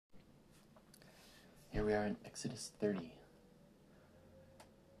Here we are in Exodus 30.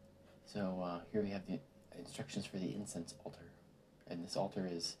 So here we have the instructions for the incense altar. And this altar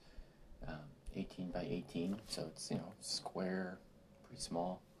is 18 by 18, so it's, square, pretty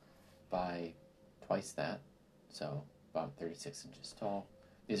small, by twice that, so about 36 inches tall.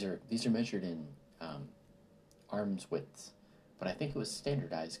 These are measured in arms widths, but I think it was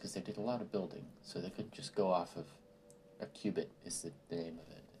standardized because they did a lot of building, so they couldn't just go off of a cubit is the name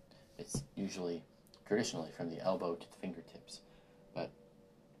of it. It's usually, traditionally, from the elbow to the fingertips, but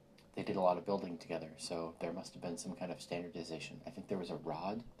they did a lot of building together, so there must have been some kind of standardization. I think there was a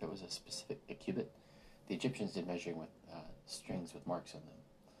rod that was a cubit. The Egyptians did measuring with strings with marks on them.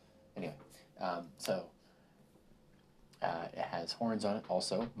 Anyway, it has horns on it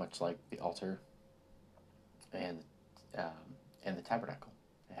also, much like the altar and the tabernacle.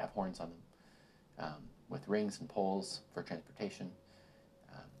 They have horns on them, with rings and poles for transportation,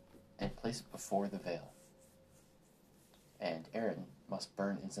 and place it before the veil. And Aaron must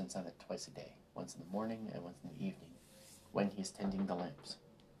burn incense on it twice a day, once in the morning and once in the evening, when he is tending the lamps.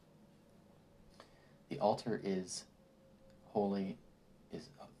 The altar is holy, is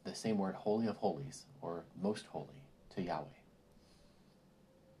the same word, holy of holies, or most holy, to Yahweh.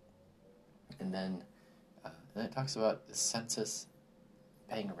 And then it talks about the census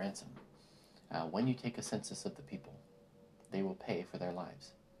paying a ransom. When you take a census of the people, they will pay for their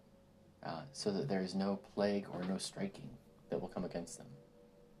lives, so that there is no plague or no striking that will come against them.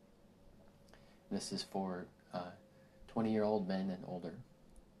 This is for 20-year-old men and older,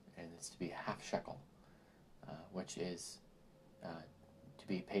 and it's to be half shekel, which is to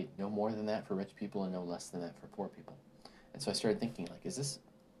be paid no more than that for rich people and no less than that for poor people. And so I started thinking, is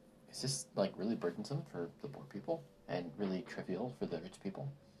this like really burdensome for the poor people and really trivial for the rich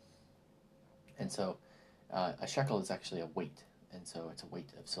people? And so a shekel is actually a weight, and so it's a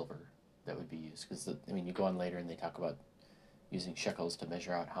weight of silver that would be used. Because, you go on later and they talk about using shekels to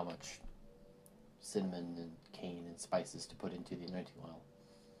measure out how much cinnamon and cane and spices to put into the anointing oil.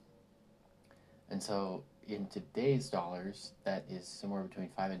 And so in today's dollars, that is somewhere between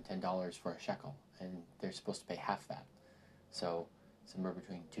 $5 and $10 for a shekel, and they're supposed to pay half that. So somewhere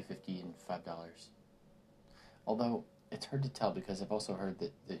between $2.50 and $5. Although it's hard to tell, because I've also heard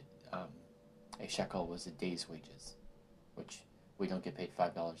that a shekel was a day's wages, which we don't get paid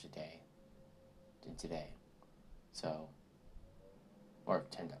 $5 a day in today. So, or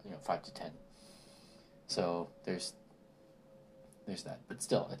 5 to 10. So there's that, but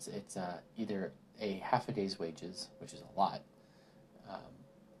still, it's either a half a day's wages, which is a lot,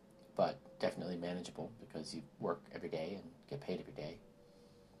 but definitely manageable because you work every day and get paid every day,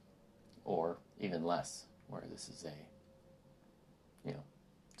 or even less, where this is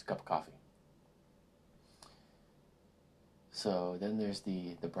it's a cup of coffee. So then there's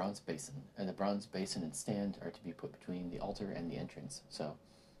the bronze basin, and the bronze basin and stand are to be put between the altar and the entrance. So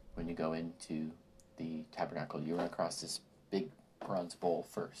when you go into the tabernacle, you run across this big bronze bowl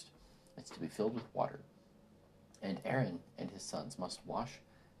first. It's to be filled with water. And Aaron and his sons must wash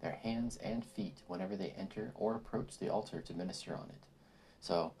their hands and feet whenever they enter or approach the altar to minister on it.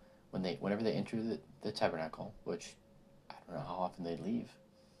 So whenever they enter the tabernacle, which I don't know how often they leave,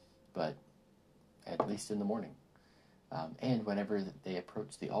 but at least in the morning, and whenever they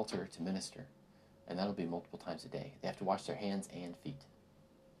approach the altar to minister, and that'll be multiple times a day, they have to wash their hands and feet.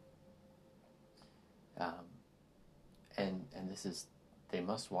 And this is, they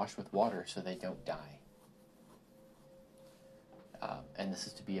must wash with water so they don't die. And this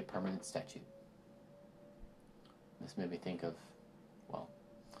is to be a permanent statute. This made me think of,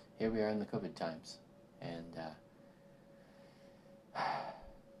 here we are in the COVID times, and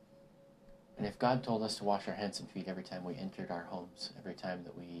if God told us to wash our hands and feet every time we entered our homes, every time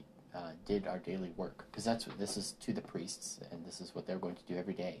that we did our daily work, because this is to the priests, and this is what they're going to do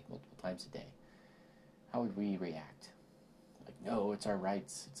every day, multiple times a day, how would we react? No, it's our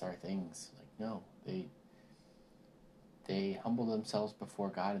rights, it's our things. No, they humbled themselves before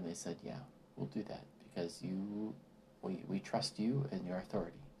God, and they said, yeah, we'll do that, because we trust you and your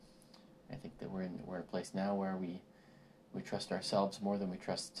authority. I think that we're in a place now where we trust ourselves more than we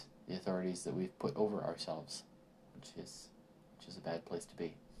trust the authorities that we've put over ourselves, which is a bad place to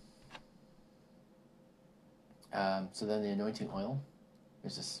be. So then the anointing oil,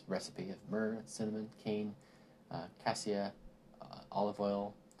 there's this recipe of myrrh, cinnamon, cane, cassia, olive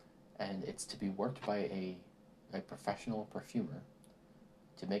oil, and it's to be worked by a professional perfumer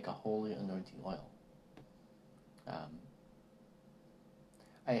to make a holy anointing oil.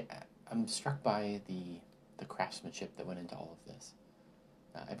 I'm struck by the craftsmanship that went into all of this.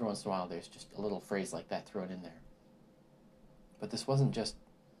 Every once in a while there's just a little phrase like that thrown in there. But this wasn't just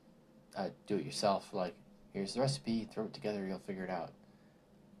do it yourself, like, here's the recipe, throw it together, you'll figure it out.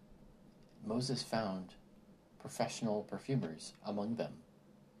 Moses found professional perfumers among them,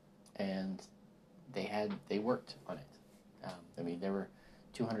 and they worked on it. I mean, there were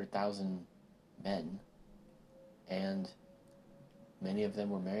 200,000 men, and many of them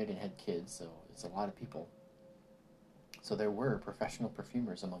were married and had kids, so it's a lot of people. So there were professional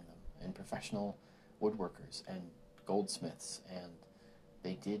perfumers among them, and professional woodworkers, and goldsmiths, and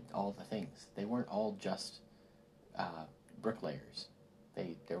they did all the things. They weren't all just bricklayers.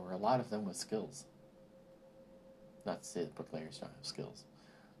 There were a lot of them with skills. Not to say that bricklayers don't have skills.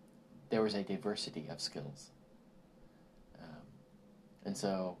 There was a diversity of skills. And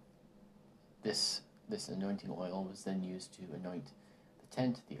so this anointing oil was then used to anoint the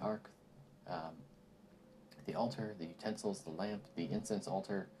tent, the ark, the altar, the utensils, the lamp, the incense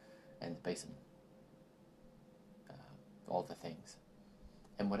altar, and the basin. All the things.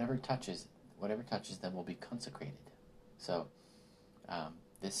 And whatever touches them will be consecrated. So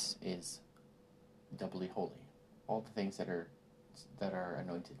this is doubly holy. All the things that are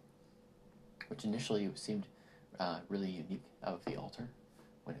anointed, which initially seemed really unique of the altar,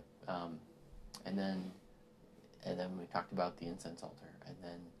 when it, and then we talked about the incense altar,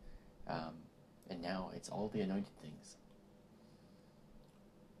 and now it's all the anointed things.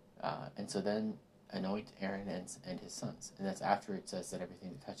 And so then anoint Aaron and his sons, and that's after it says that everything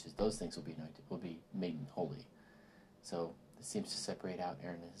that touches those things will be anointed, will be made holy. So it seems to separate out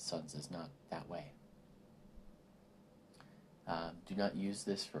Aaron and his sons as not that way. Do not use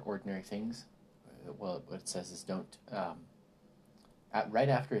this for ordinary things. Well, what it says is don't. Right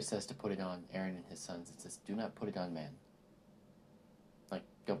after it says to put it on Aaron and his sons, it says do not put it on man. Like,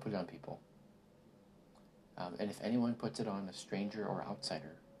 don't put it on people. And if anyone puts it on a stranger or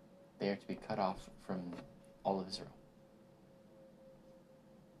outsider, they are to be cut off from all of Israel.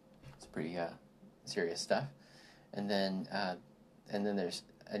 It's pretty serious stuff. And then there's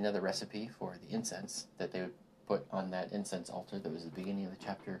another recipe for the incense that they would put on that incense altar that was at the beginning of the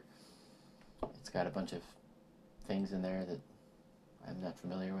chapter. It's got a bunch of things in there that I'm not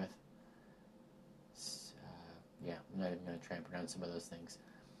familiar with. I'm not even going to try and pronounce some of those things.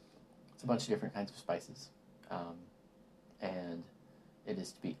 It's a bunch of different kinds of spices. And it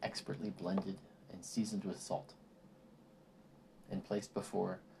is to be expertly blended and seasoned with salt and placed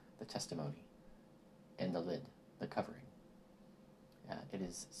before the testimony and the lid, the covering. It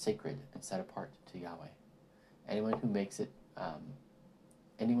is sacred and set apart to Yahweh. Anyone who makes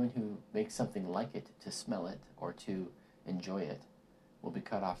something like it to smell it or to enjoy it will be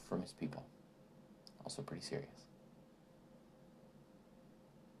cut off from his people. Also pretty serious.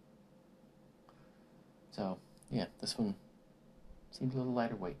 So, yeah, this one seemed a little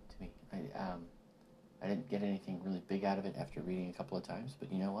lighter weight to me. I didn't get anything really big out of it after reading a couple of times,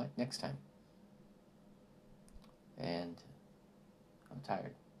 but you know what? Next time. And I'm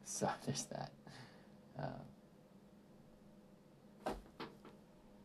tired, so there's that.